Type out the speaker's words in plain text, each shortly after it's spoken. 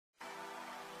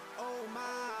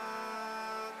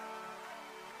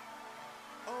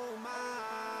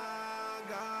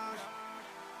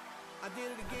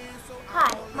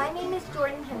Hi, my name is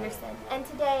Jordan Henderson, and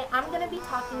today I'm going to be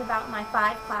talking about my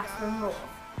 5 classroom rules.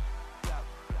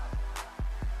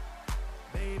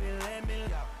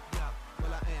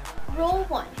 Rule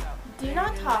 1. Do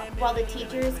not talk while the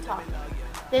teacher is talking.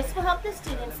 This will help the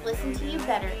students listen to you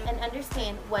better and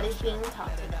understand what is being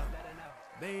taught to them.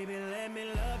 I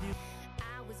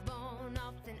was born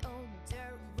off an old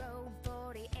dirt road,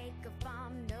 40-acre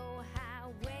farm, no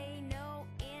highway, no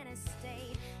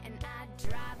interstate, and I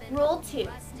drive an Rule 2.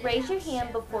 Raise your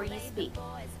hand before you speak.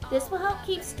 This will help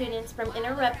keep students from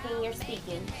interrupting your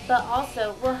speaking, but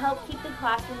also will help keep the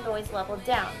classroom noise level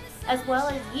down, as well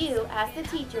as you, as the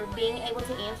teacher, being able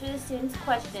to answer the student's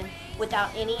question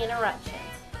without any interruptions.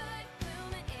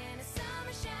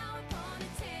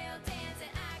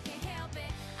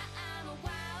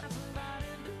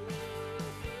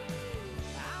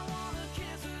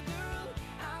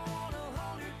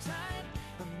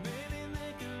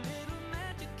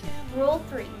 Rule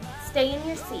 3. Stay in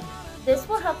your seat. This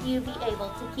will help you be able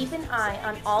to keep an eye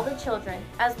on all the children,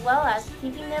 as well as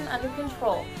keeping them under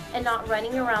control and not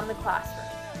running around the classroom.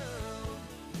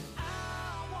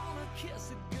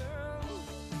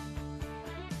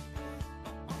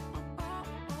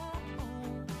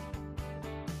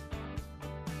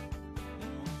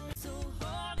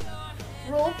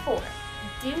 Rule 4.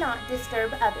 Do not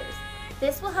disturb others.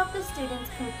 This will help the students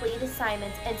complete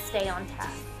assignments and stay on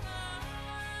task.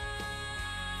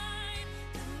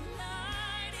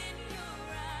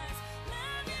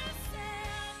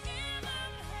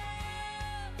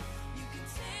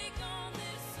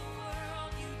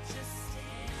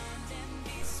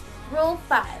 Rule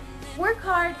 5. Work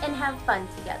hard and have fun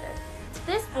together.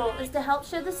 This rule is to help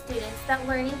show the students that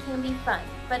learning can be fun,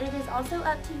 but it is also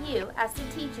up to you as the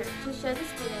teacher to show the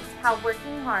students how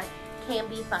working hard can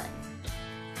be fun.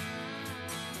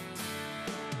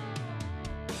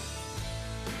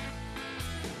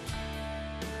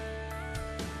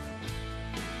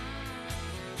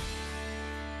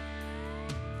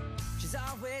 She's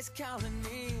always calling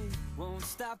me, won't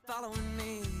stop following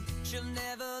me. She'll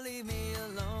never leave me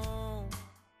alone.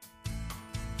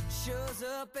 Shows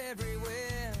up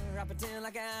everywhere, I pretend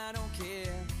like I don't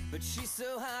care, but she's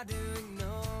so hard to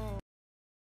ignore.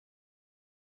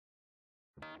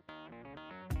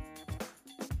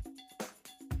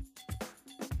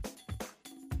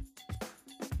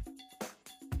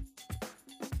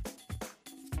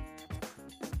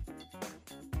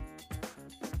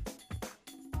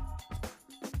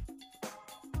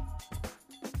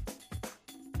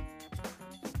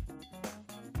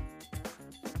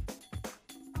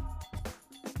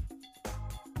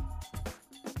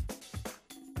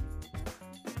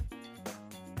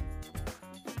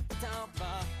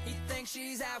 He thinks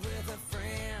she's out with her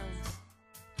friends.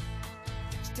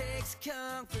 She takes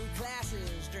kung fu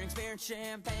classes, drinks beer and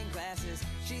champagne glasses.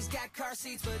 She's got car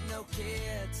seats but no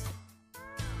kids.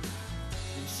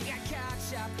 And she got caught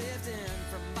shoplifting,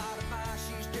 from bar to bar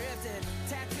she's drifting.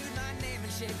 Tattooed my name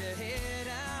and shaved her